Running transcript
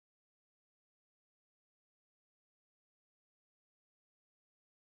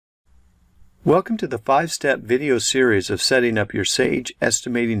Welcome to the 5-step video series of setting up your Sage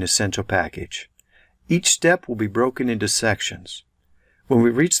Estimating Essential package. Each step will be broken into sections. When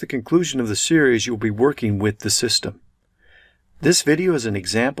we reach the conclusion of the series, you'll be working with the system. This video is an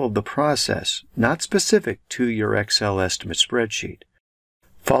example of the process, not specific to your Excel estimate spreadsheet.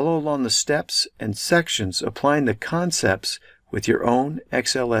 Follow along the steps and sections applying the concepts with your own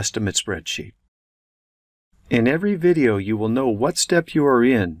Excel estimate spreadsheet. In every video, you will know what step you are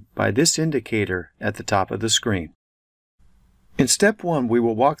in by this indicator at the top of the screen. In step 1, we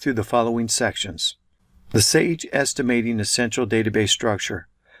will walk through the following sections. The Sage Estimating Essential database structure.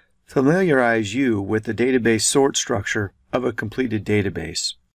 Familiarize you with the database sort structure of a completed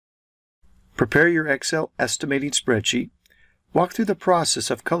database. Prepare your Excel estimating spreadsheet. Walk through the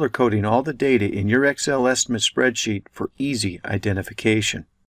process of color-coding all the data in your Excel estimate spreadsheet for easy identification.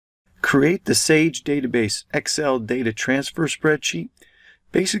 Create the Sage Database Excel Data Transfer Spreadsheet,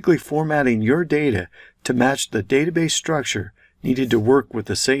 basically formatting your data to match the database structure needed to work with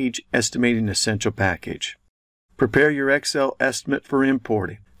the Sage Estimating Essential package. Prepare your Excel estimate for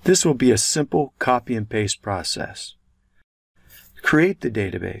importing. This will be a simple copy and paste process. Create the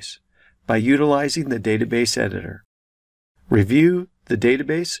database by utilizing the database editor. Review the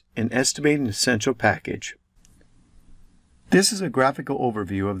Database and Estimating Essential package. This is a graphical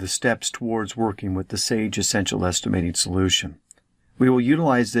overview of the steps towards working with the Sage Essential Estimating solution. We will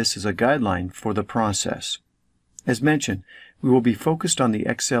utilize this as a guideline for the process. As mentioned, we will be focused on the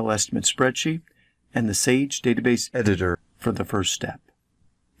Excel estimate spreadsheet and the Sage Database Editor for the first step.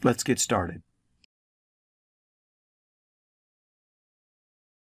 Let's get started.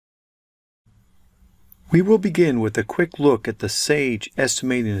 We will begin with a quick look at the Sage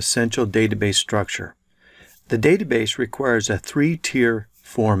Estimating Essential database structure. The database requires a 3-tier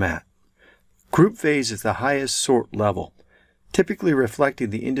format. Group phase is the highest sort level, typically reflecting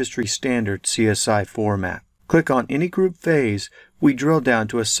the industry standard CSI format. Click on any group phase, we drill down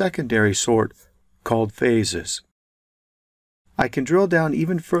to a secondary sort called phases. I can drill down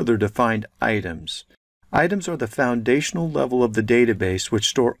even further to find items. Items are the foundational level of the database which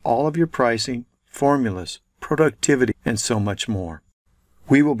store all of your pricing, formulas, productivity, and so much more.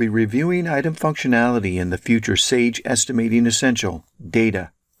 We will be reviewing item functionality in the future Sage Estimating Essential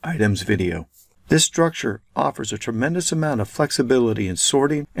Data Items video. This structure offers a tremendous amount of flexibility in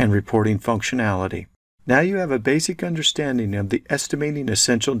sorting and reporting functionality. Now you have a basic understanding of the Estimating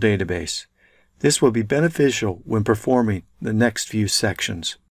Essential database. This will be beneficial when performing the next few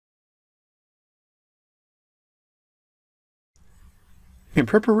sections. In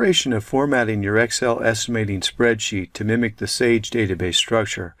preparation of formatting your Excel estimating spreadsheet to mimic the Sage database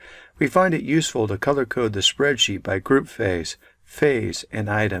structure, we find it useful to color-code the spreadsheet by group phase, and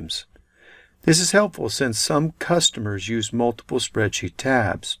items. This is helpful since some customers use multiple spreadsheet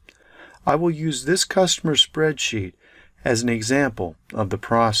tabs. I will use this customer spreadsheet as an example of the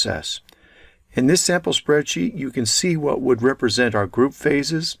process. In this sample spreadsheet, you can see what would represent our group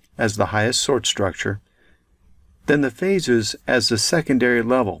phases as the highest sort structure, then the phases as the secondary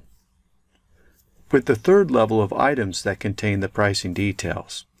level, with the third level of items that contain the pricing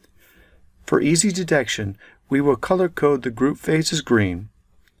details. For easy detection, we will color code the group phases green,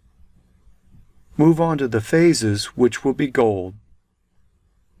 move on to the phases, which will be gold,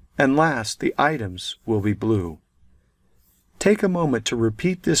 and last, the items will be blue. Take a moment to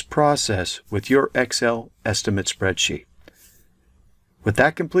repeat this process with your Excel estimate spreadsheet. With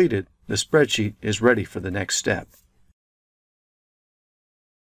that completed, the spreadsheet is ready for the next step.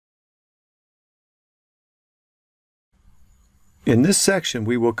 In this section,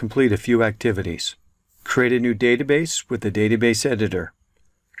 we will complete a few activities. Create a new database with the database editor.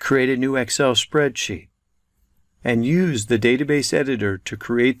 Create a new Excel spreadsheet. And use the database editor to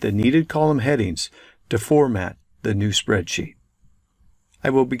create the needed column headings to format the new spreadsheet.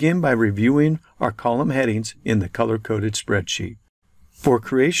 I will begin by reviewing our column headings in the color-coded spreadsheet. For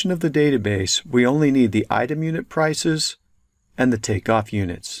creation of the database, we only need the item unit prices and the takeoff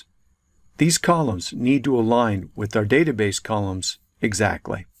units. These columns need to align with our database columns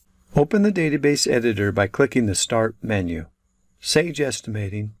exactly. Open the database editor by clicking the Start menu, Sage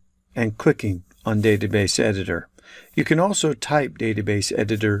Estimating, and clicking on Database Editor. You can also type Database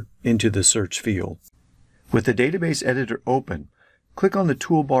Editor into the search field. With the Database Editor open, click on the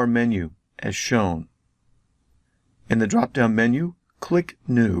toolbar menu as shown. In the drop-down menu, click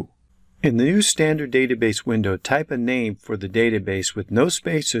New. In the new standard database window, type a name for the database with no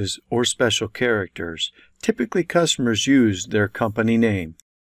spaces or special characters. Typically, customers use their company name.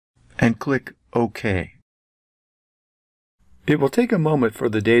 And click OK. It will take a moment for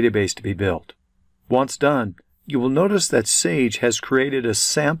the database to be built. Once done, you will notice that Sage has created a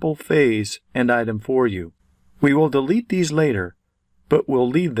sample phase and item for you. We will delete these later, but we'll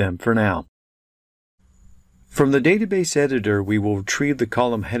leave them for now. From the database editor, we will retrieve the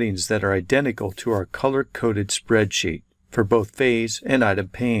column headings that are identical to our color-coded spreadsheet for both phase and item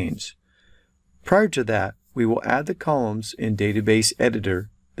panes. Prior to that, we will add the columns in database editor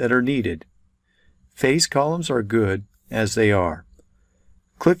that are needed. Phase columns are good as they are.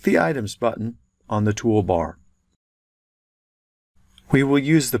 Click the Items button on the toolbar. We will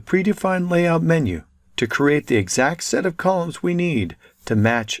use the predefined layout menu to create the exact set of columns we need to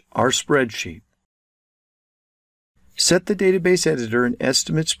match our spreadsheet. Set the database editor and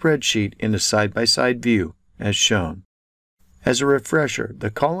estimate spreadsheet in a side-by-side view as shown. As a refresher,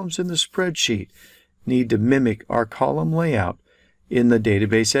 the columns in the spreadsheet need to mimic our column layout in the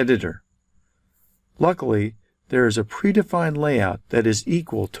database editor. Luckily, there is a predefined layout that is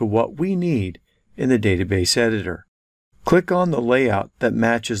equal to what we need in the database editor. Click on the layout that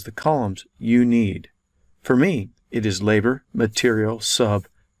matches the columns you need. For me, it is Labor, Material, Sub,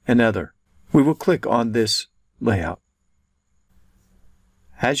 and Other. We will click on this layout.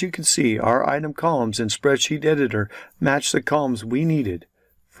 As you can see, our item columns in Spreadsheet Editor match the columns we needed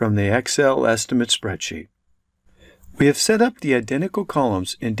from the Excel estimate spreadsheet. We have set up the identical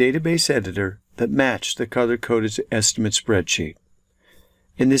columns in Database Editor that match the color-coded estimate spreadsheet.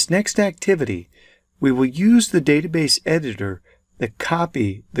 In this next activity, we will use the Database Editor to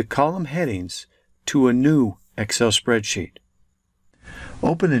copy the column headings to a new Excel spreadsheet.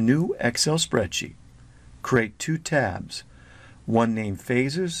 Open a new Excel spreadsheet. Create two tabs, one named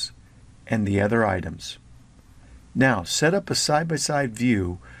Phases and the other Items. Now set up a side-by-side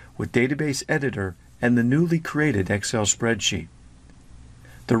view with Database Editor and the newly created Excel spreadsheet.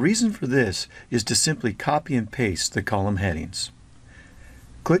 The reason for this is to simply copy and paste the column headings.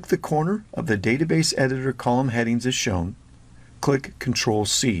 Click the corner of the Database Editor column headings as shown. Click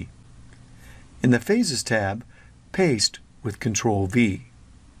Ctrl-C. In the Phases tab, paste with Ctrl-V.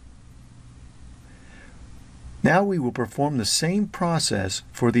 Now we will perform the same process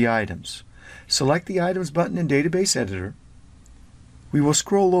for the items. Select the Items button in Database Editor. We will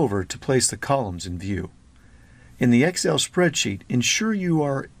scroll over to place the columns in view. In the Excel spreadsheet, ensure you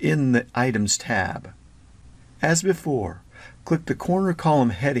are in the Items tab. As before, click the corner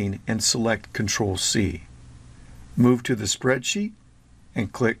column heading and select Ctrl-C. Move to the spreadsheet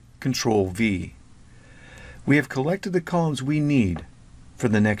and click Ctrl-V. We have collected the columns we need for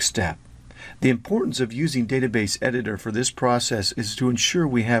the next step. The importance of using Database Editor for this process is to ensure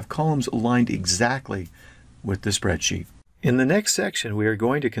we have columns aligned exactly with the spreadsheet. In the next section, we are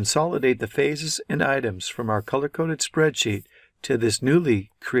going to consolidate the phases and items from our color-coded spreadsheet to this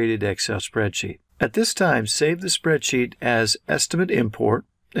newly created Excel spreadsheet. At this time, save the spreadsheet as Estimate Import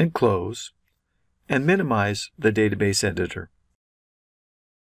and close, and minimize the Database Editor.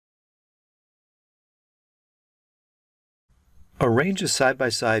 Arrange a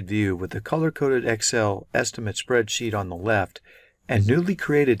side-by-side view with the color-coded Excel estimate spreadsheet on the left and newly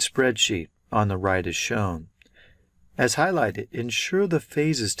created spreadsheet on the right as shown. As highlighted, ensure the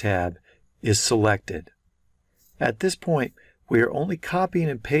Phases tab is selected. At this point, we are only copying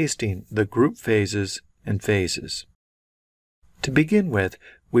and pasting the group phases and phases. To begin with,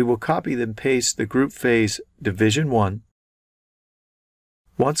 we will copy and paste the group phase Division 1.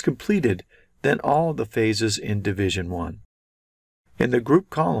 Once completed, then all the phases in Division 1. In the group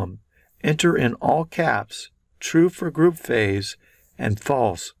column, enter in all caps true for group phase and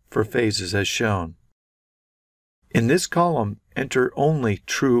false for phases as shown. In this column, enter only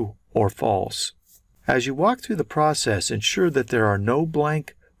true or false. As you walk through the process, ensure that there are no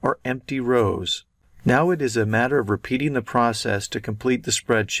blank or empty rows. Now it is a matter of repeating the process to complete the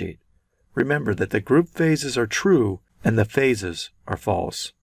spreadsheet. Remember that the group phases are true and the phases are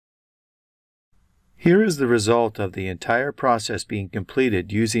false. Here is the result of the entire process being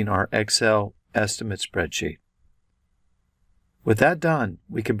completed using our Excel estimate spreadsheet. With that done,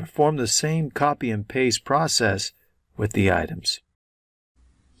 we can perform the same copy and paste process with the items.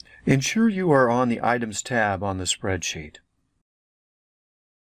 Ensure you are on the Items tab on the spreadsheet.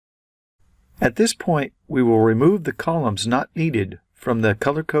 At this point, we will remove the columns not needed from the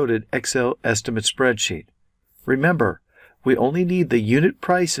color-coded Excel estimate spreadsheet. Remember, we only need the unit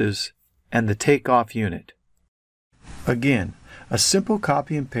prices and the takeoff unit. Again, a simple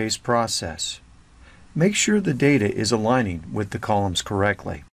copy and paste process. Make sure the data is aligning with the columns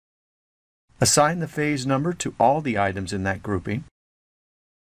correctly. Assign the phase number to all the items in that grouping.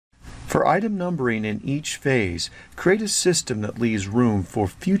 For item numbering in each phase, create a system that leaves room for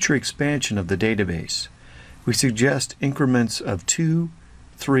future expansion of the database. We suggest increments of 2,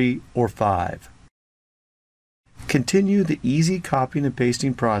 3, or 5. Continue the easy copying and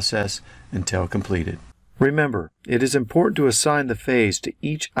pasting process until completed. Remember, it is important to assign the phase to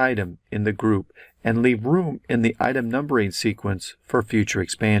each item in the group and leave room in the item numbering sequence for future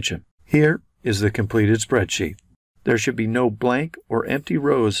expansion. Here is the completed spreadsheet. There should be no blank or empty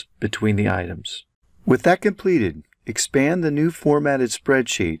rows between the items. With that completed, expand the new formatted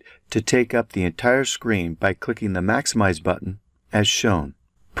spreadsheet to take up the entire screen by clicking the Maximize button as shown.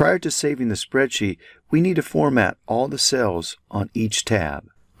 Prior to saving the spreadsheet, we need to format all the cells on each tab.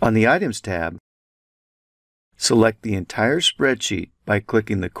 On the Items tab, select the entire spreadsheet by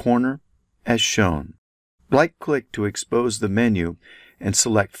clicking the corner as shown. Right-click to expose the menu and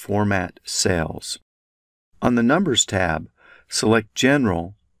select Format Cells. On the Numbers tab, select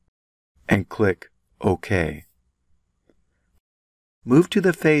General and click OK. Move to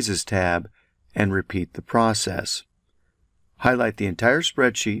the Phases tab and repeat the process. Highlight the entire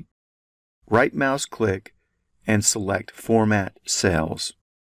spreadsheet, right-mouse click, and select Format Cells.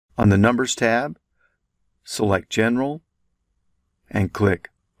 On the Numbers tab, select General and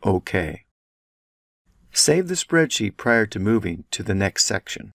click OK. Save the spreadsheet prior to moving to the next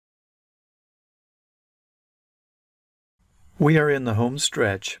section. We are in the home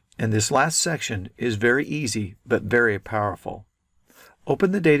stretch, and this last section is very easy but very powerful.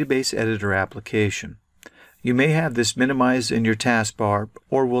 Open the Database Editor application. You may have this minimized in your taskbar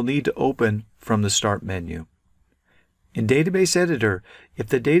or will need to open from the Start menu. In Database Editor, if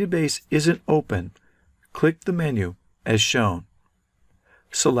the database isn't open, click the menu as shown.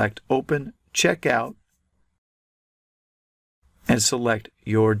 Select Open Checkout and select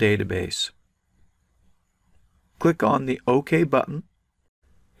Your Database. Click on the OK button.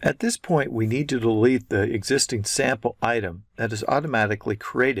 At this point, we need to delete the existing sample item that is automatically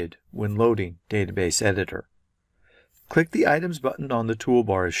created when loading Database Editor. Click the Items button on the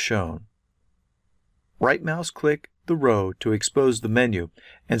toolbar as shown. Right-mouse click the row to expose the menu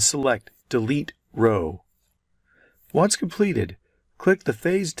and select Delete Row. Once completed, click the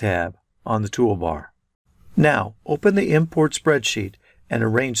Phase tab on the toolbar. Now, open the Import Spreadsheet and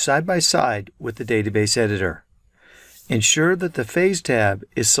arrange side by side with the Database Editor. Ensure that the Phase tab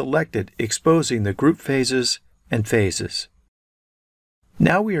is selected, exposing the group phases and phases.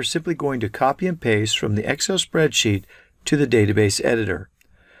 Now we are simply going to copy and paste from the Excel spreadsheet to the Database Editor.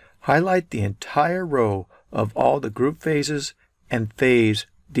 Highlight the entire row of all the group phases and phase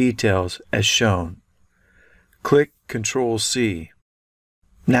details as shown. Click Ctrl+C.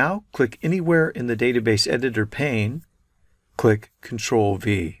 Now click anywhere in the Database Editor pane. Click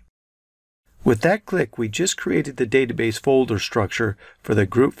Ctrl+V. With that click, we just created the database folder structure for the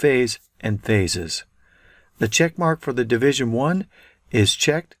group phase and phases. The check mark for the Division 1 is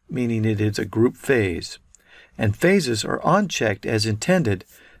checked, meaning it is a group phase, and phases are unchecked as intended.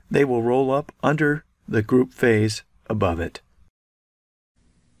 They will roll up under the group phase above it.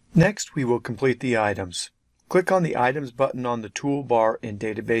 Next, we will complete the items. Click on the Items button on the toolbar in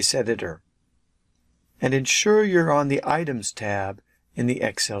Database Editor, and ensure you're on the Items tab in the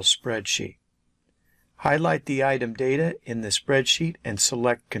Excel spreadsheet. Highlight the item data in the spreadsheet and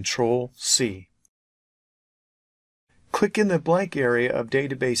select Ctrl+C. Click in the blank area of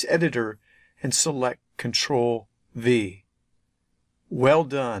Database Editor and select Ctrl+V. Well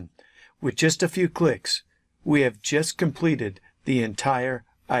done! With just a few clicks, we have just completed the entire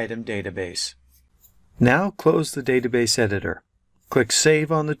item database. Now close the Database Editor. Click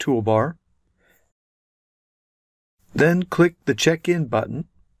Save on the toolbar. Then click the Check-in button,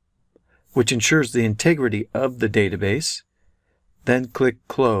 which ensures the integrity of the database. Then click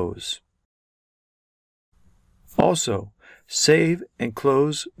Close. Also, save and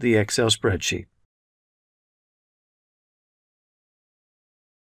close the Excel spreadsheet.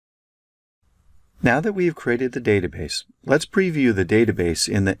 Now that we have created the database, let's preview the database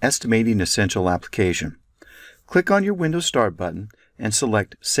in the Estimating Essential application. Click on your Windows Start button and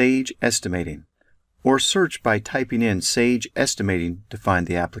select Sage Estimating, or search by typing in Sage Estimating to find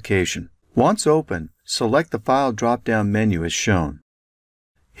the application. Once open, select the File drop-down menu as shown.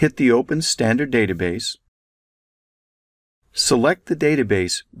 Hit the Open Standard Database. Select the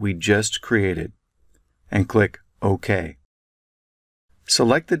database we just created and click OK.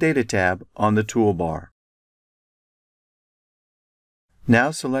 Select the Data tab on the toolbar.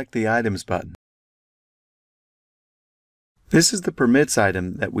 Now select the Items button. This is the permits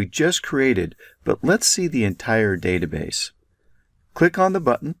item that we just created, but let's see the entire database. Click on the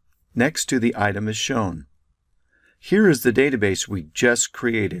button next to the item as shown. Here is the database we just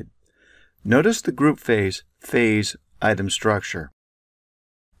created. Notice the group phase item structure.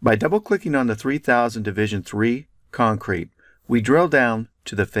 By double-clicking on the 3000 Division 3 concrete, we drill down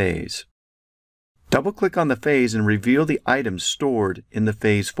to the phase. Double-click on the phase and reveal the items stored in the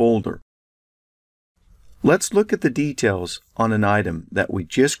phase folder. Let's look at the details on an item that we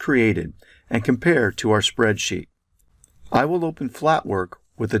just created and compare to our spreadsheet. I will open Flatwork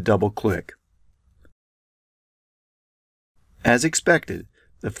with a double-click. As expected,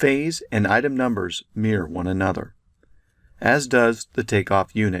 the phase and item numbers mirror one another, as does the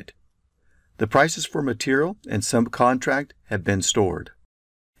takeoff unit. The prices for material and subcontract have been stored,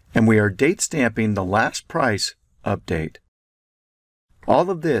 and we are date stamping the last price update. All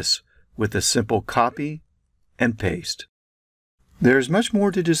of this with a simple copy and paste. There is much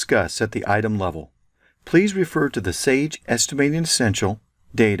more to discuss at the item level. Please refer to the Sage Estimating Essential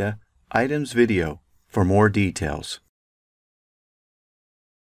Data Items video for more details.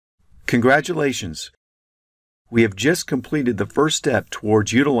 Congratulations! We have just completed the first step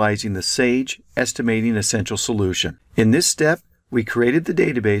towards utilizing the Sage Estimating Essential solution. In this step, we created the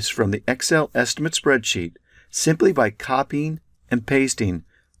database from the Excel estimate spreadsheet simply by copying and pasting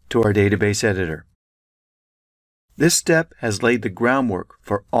to our database editor. This step has laid the groundwork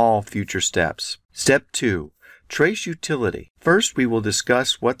for all future steps. Step 2. Trace Utility. First, we will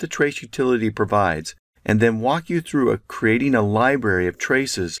discuss what the trace utility provides and then walk you through creating a library of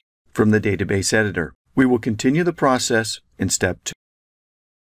traces from the database editor. We will continue the process in Step 2.